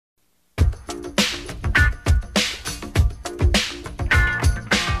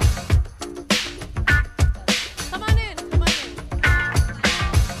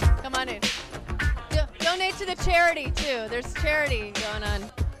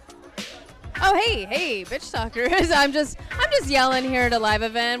Oh, hey, bitch talkers. I'm just yelling here at a live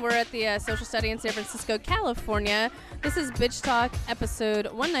event. We're at the Social Study in San Francisco, California. This is Bitch Talk episode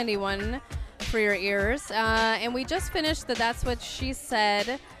 191 for your ears. And we just finished the That's What She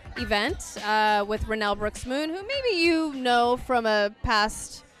Said event with Renelle Brooks Moon, who maybe you know from a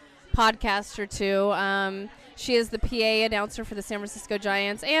past podcast or two. She is the PA announcer for the San Francisco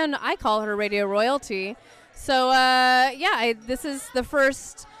Giants, and I call her radio royalty. So, this is the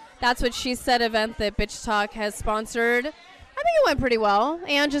first That's What She Said event that Bitch Talk has sponsored. I think it went pretty well.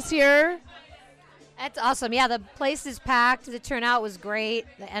 Ange is here. That's awesome. Yeah, the place is packed. The turnout was great.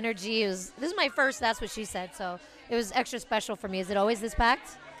 The energy was... This is my first That's What She Said, so it was extra special for me. Is it always this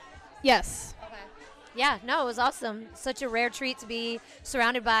packed? Yes. Okay. Yeah, no, it was awesome. Such a rare treat to be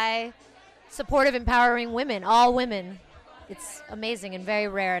surrounded by supportive, empowering women, all women. It's amazing and very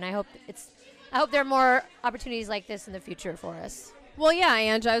rare, and I hope there are more opportunities like this in the future for us. Well, yeah,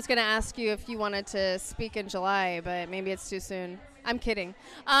 Ange, I was going to ask you if you wanted to speak in July, but maybe it's too soon. I'm kidding.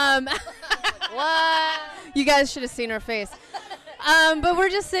 What? You guys should have seen her face. But we're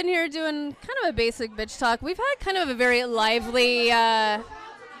just sitting here doing kind of a basic bitch talk. We've had kind of a very lively,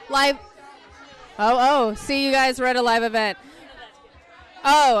 see, you guys were at a live event.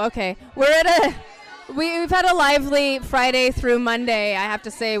 Oh, okay. We've had a lively Friday through Monday, I have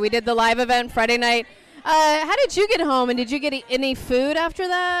to say. We did the live event Friday night. How did you get home, and did you get any food after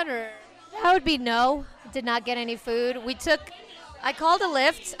that? Or That would be no. Did not get any food. I called a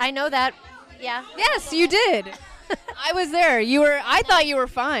Lyft. I know that. Yeah. Yes, you did. I was there. I thought you were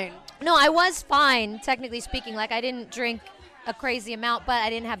fine. No, I was fine, technically speaking. Like, I didn't drink a crazy amount, but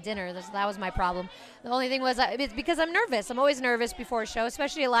I didn't have dinner. That was my problem. The only thing was, it's because I'm nervous. I'm always nervous before a show,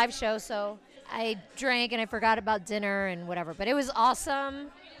 especially a live show, so I drank and I forgot about dinner and whatever. But it was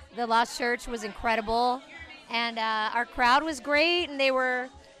awesome. The Lost Church was incredible, and our crowd was great, and they were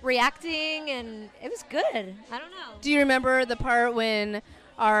reacting, and it was good. I don't know. Do you remember the part when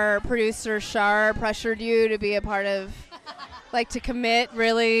our producer, Shar, pressured you to be a part of, to commit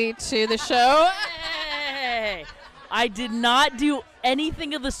really to the show? Hey, I did not do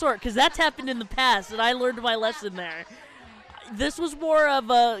anything of the sort, because that's happened in the past, and I learned my lesson there. This was more of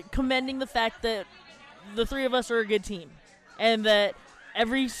commending the fact that the three of us are a good team, and that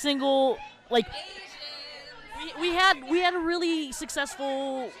every single, we had a really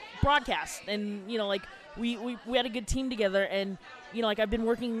successful broadcast, and we had a good team together, and I've been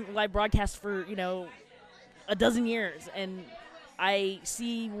working live broadcasts for a dozen years, and I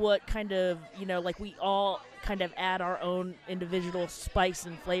see what kind of we all kind of add our own individual spice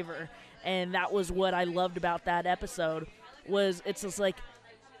and flavor, and that was what I loved about that episode. It's just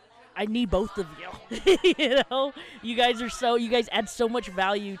I need both of you. You guys add so much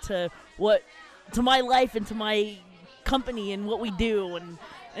value to my life and to my company and what we do,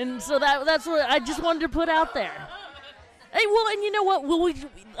 and so that's what I just wanted to put out there. Hey, well, and you know what?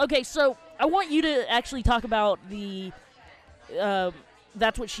 Okay, so I want you to actually talk about the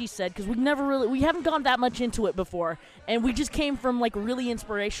That's What She Said, because we haven't gone that much into it before, and we just came from really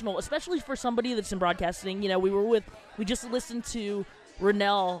inspirational, especially for somebody that's in broadcasting. We just listened to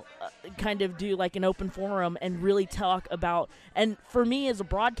Renelle kind of do an open forum and really talk about, and for me as a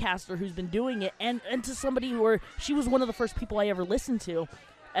broadcaster who's been doing it, and to somebody where she was one of the first people I ever listened to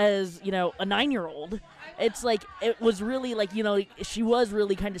as a 9-year-old, it's it was really she was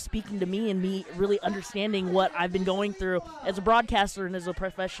really kind of speaking to me, and me really understanding what I've been going through as a broadcaster and as a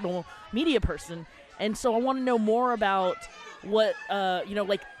professional media person. And so I want to know more about what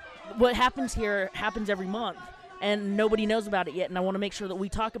what happens here happens every month, and nobody knows about it yet, and I want to make sure that we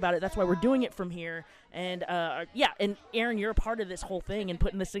talk about it. That's why we're doing it from here. And and Aaron, you're a part of this whole thing and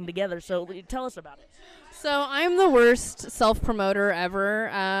putting this thing together, so tell us about it. So I'm the worst self-promoter ever.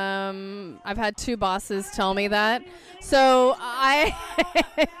 I've had 2 bosses tell me that. So I'm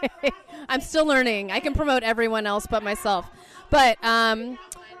still learning. I can promote everyone else but myself. But I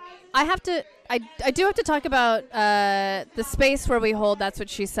do have to talk about the space where we hold That's What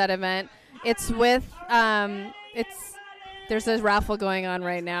She Said event. It's with there's a raffle going on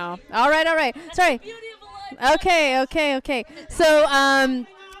right now. All right. Sorry. Okay. So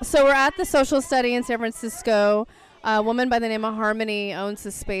we're at the Social Study in San Francisco. A woman by the name of Harmony owns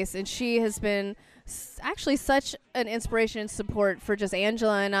this space, and she has been actually such an inspiration and support for just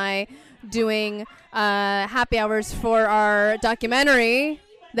Angela and I doing happy hours for our documentary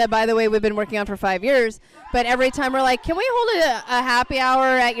that, by the way, we've been working on for 5 years. But every time we're like, can we hold a happy hour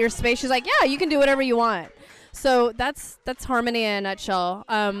at your space? She's like, yeah, you can do whatever you want. So that's Harmony in a nutshell.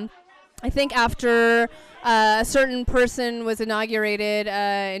 I think after a certain person was inaugurated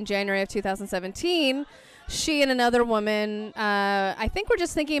in January of 2017, she and another woman, I think we're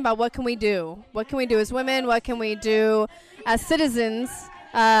just thinking about what can we do? What can we do as women? What can we do as citizens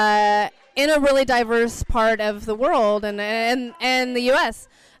in a really diverse part of the world and the U.S.?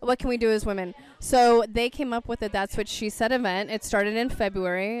 What can we do as women? So they came up with a That's What She Said event. It started in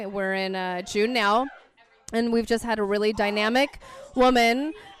February. We're in June now. And we've just had a really dynamic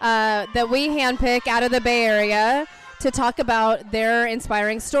woman that we handpick out of the Bay Area to talk about their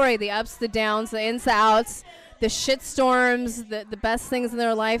inspiring story, the ups, the downs, the ins, the outs, the shit storms, the best things in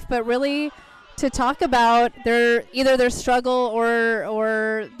their life, but really to talk about either their struggle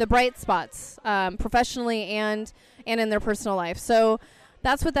or the bright spots professionally and in their personal life. So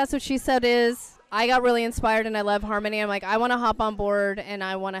That's what she said is. I got really inspired and I love Harmony. I'm like, I want to hop on board and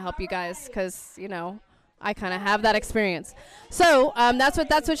I want to help you guys because, I kind of have that experience. So that's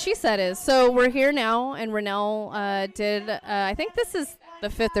what she said is. So we're here now, and Renelle did, I think this is the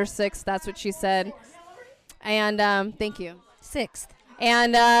 5th or 6th, That's What She Said. And thank you. 6th.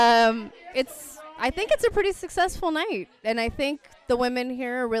 And I think it's a pretty successful night. And I think the women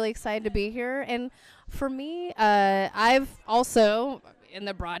here are really excited to be here. And for me, I've also, in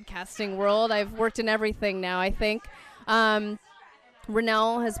the broadcasting world, I've worked in everything now, I think.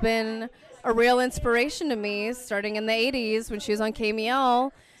 Renelle has been a real inspiration to me starting in the 80s when she was on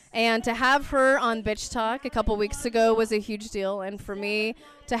KMEL, and to have her on Bitch Talk a couple weeks ago was a huge deal, and for me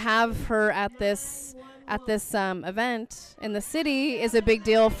to have her at this event in the city is a big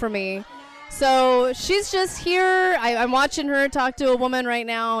deal for me. So she's just here. I'm watching her talk to a woman right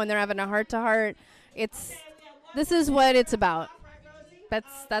now, and they're having a heart-to-heart. This is what it's about.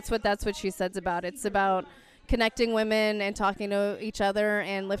 That's what she said's about. It's about connecting women and talking to each other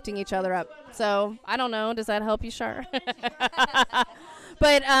and lifting each other up. So I don't know. Does that help you, Shar?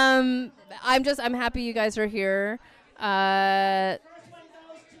 But I'm happy you guys are here. I'm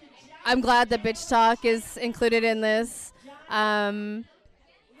glad that Bitch Talk is included in this. We've got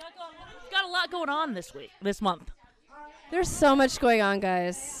a lot going on this month. There's so much going on,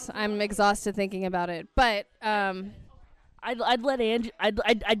 guys. I'm exhausted thinking about it. But I'd let Ange.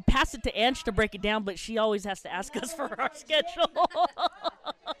 I'd pass it to Ange to break it down, but she always has to ask us for our schedule.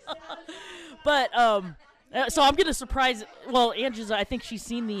 But so I'm gonna surprise. Well, Ange's. I think she's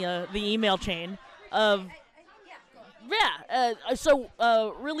seen the email chain of. Yeah. So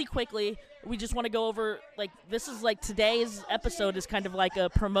really quickly, we just want to go over this is today's episode is kind of like a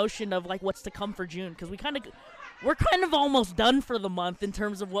promotion of what's to come for June, because we're kind of almost done for the month in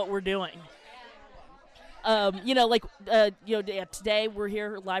terms of what we're doing. Today we're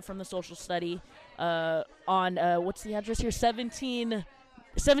here live from the social study on what's the address here?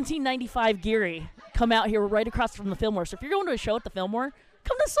 1795 Geary. Come out here. We're right across from the Fillmore. So if you're going to a show at the Fillmore,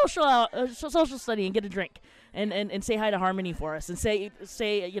 come to social study and get a drink and say hi to Harmony for us and say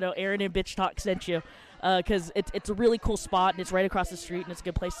Aaron and Bitch Talk sent you, because it's a really cool spot and it's right across the street and it's a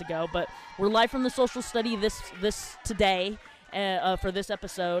good place to go. But we're live from the social study this today for this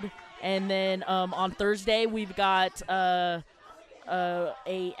episode. And then on Thursday, we've got a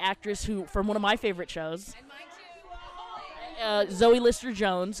actress who from one of my favorite shows, Zoe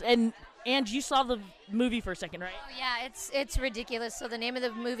Lister-Jones. And Ange, you saw the movie for a second, right? Oh, yeah, it's ridiculous. So the name of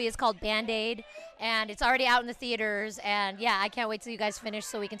the movie is called Band-Aid, and it's already out in the theaters. And yeah, I can't wait till you guys finish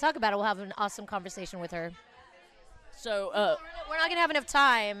so we can talk about it. We'll have an awesome conversation with her. So we're not gonna have enough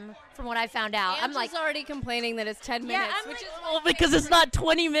time, from what I found out. I'm already complaining that it's 10 minutes, which is because it's not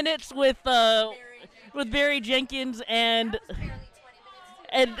 20 minutes with Barry Jenkins and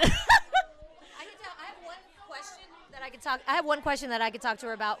I have one question that I could talk to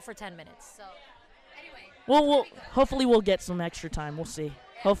her about for 10 minutes. So anyway, well, hopefully we'll get some extra time. We'll see.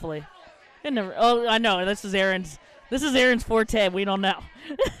 Hopefully. I know this is Aaron's forte. We don't know.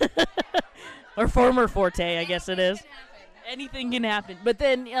 Or former forte, I guess it is. Anything can happen. But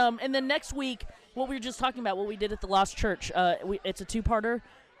then, and then next week, what we were just talking about, what we did at the Lost Church, it's a two-parter.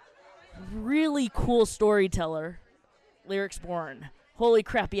 Really cool storyteller, Lyrics Born. Holy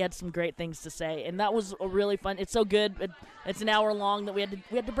crap, he had some great things to say, and that was a really fun. It's so good. It's an hour long that we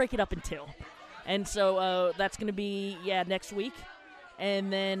had to break it up in two, and so that's going to be next week,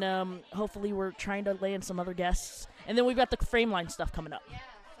 and then hopefully we're trying to lay in some other guests, and then we've got the Frameline stuff coming up.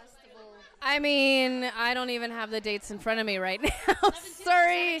 I mean, I don't even have the dates in front of me right now.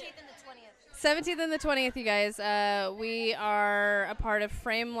 Sorry. 17th and the 20th, you guys. We are a part of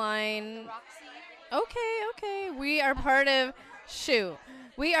Frameline. Okay. We are part of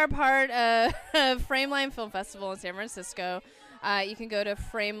Frameline Film Festival in San Francisco. You can go to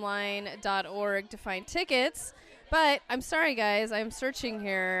frameline.org to find tickets. But I'm sorry, guys. I'm searching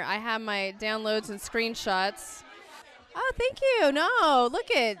here. I have my downloads and screenshots. Oh, thank you. No, look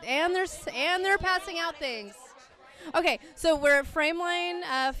it, and they're passing out things. Okay, so we're at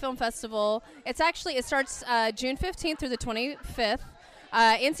Frameline Film Festival. It starts June 15th through the 25th.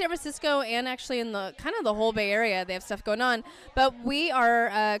 In San Francisco and actually in the kind of the whole Bay Area, they have stuff going on. But we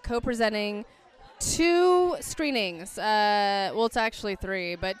are co-presenting 2 screenings. Well, it's actually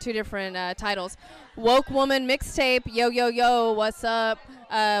 3, but 2 different titles. Woke Woman Mixtape, Yo Yo Yo, what's up?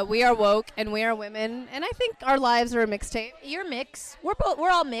 We are woke and we are women, and I think our lives are a mixtape. You're mix. We're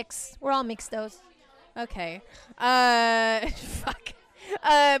all mix. We're all mixtos. Okay. Fuck.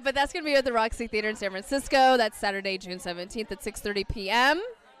 But that's going to be at the Roxy Theater in San Francisco. That's Saturday, June 17th at 6:30 p.m.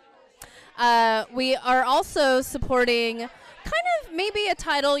 We are also supporting kind of maybe a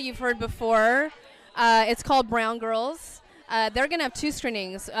title you've heard before. It's called Brown Girls. They're going to have 2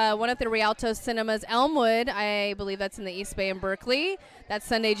 screenings, one at the Rialto Cinemas Elmwood. I believe that's in the East Bay in Berkeley. That's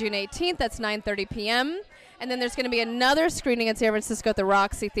Sunday, June 18th. That's 9:30 p.m. And then there's going to be another screening in San Francisco at the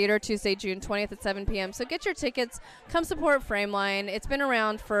Roxy Theater Tuesday, June 20th at 7 p.m. So get your tickets. Come support Frameline. It's been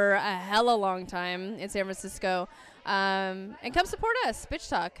around for a hella long time in San Francisco. And come support us, Bitch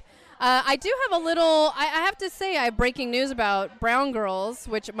Talk. I do have I have to say, I have breaking news about Brown Girls,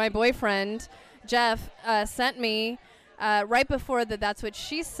 which my boyfriend, Jeff, sent me right before the That's What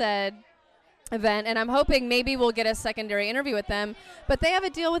She Said event. And I'm hoping maybe we'll get a secondary interview with them. But they have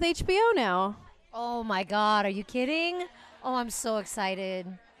a deal with HBO now. Oh my God, are you kidding? Oh, I'm so excited.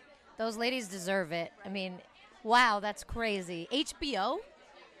 Those ladies deserve it. I mean, wow, that's crazy. HBO?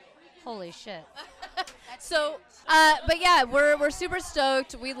 Holy shit. So, but yeah, we're super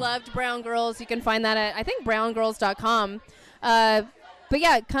stoked. We loved Brown Girls. You can find that at, I think, browngirls.com. But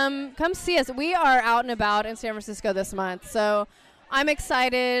yeah, come see us. We are out and about in San Francisco this month, so I'm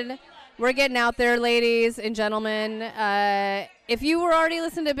excited. We're getting out there, ladies and gentlemen. If you were already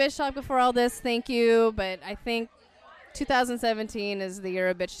listening to Bitch Talk before all this, thank you. But I think 2017 is the year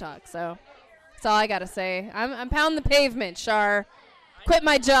of Bitch Talk. So that's all I got to say. I'm pounding the pavement, Shar. Quit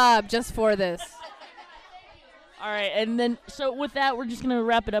my job just for this. All right, and then so with that, we're just going to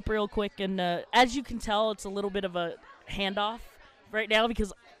wrap it up real quick. And as you can tell, it's a little bit of a handoff right now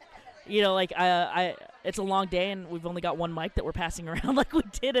because, you know, like it's a long day and we've only got one mic that we're passing around like we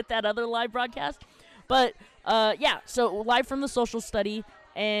did at that other live broadcast. But yeah, so live from the social study,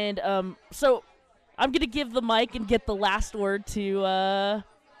 and so I'm gonna give the mic and get the last word to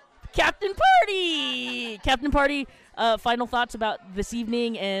Captain Party. Captain Party, final thoughts about this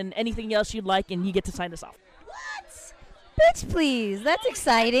evening and anything else you'd like, and you get to sign us off. What? Bitch, please. That's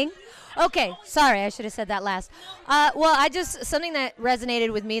exciting. Okay, sorry, I should have said that last. Well, something that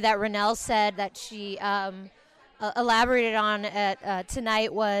resonated with me that Renelle said that she elaborated on at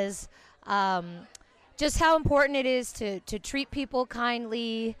tonight was just how important it is to treat people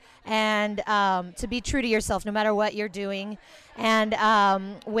kindly and to be true to yourself no matter what you're doing. And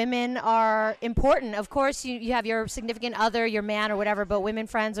women are important. Of course, you have your significant other, your man or whatever, but women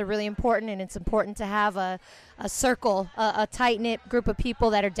friends are really important, and it's important to have a circle, a tight-knit group of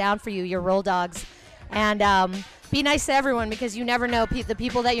people that are down for you, your roll dogs. And be nice to everyone because you never know. The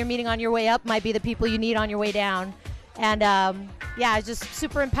people that you're meeting on your way up might be the people you need on your way down. And yeah, it's just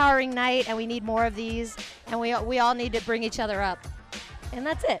super empowering night, and we need more of these, and we all need to bring each other up. And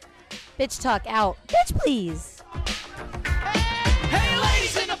that's it. Bitch Talk out. Bitch, please.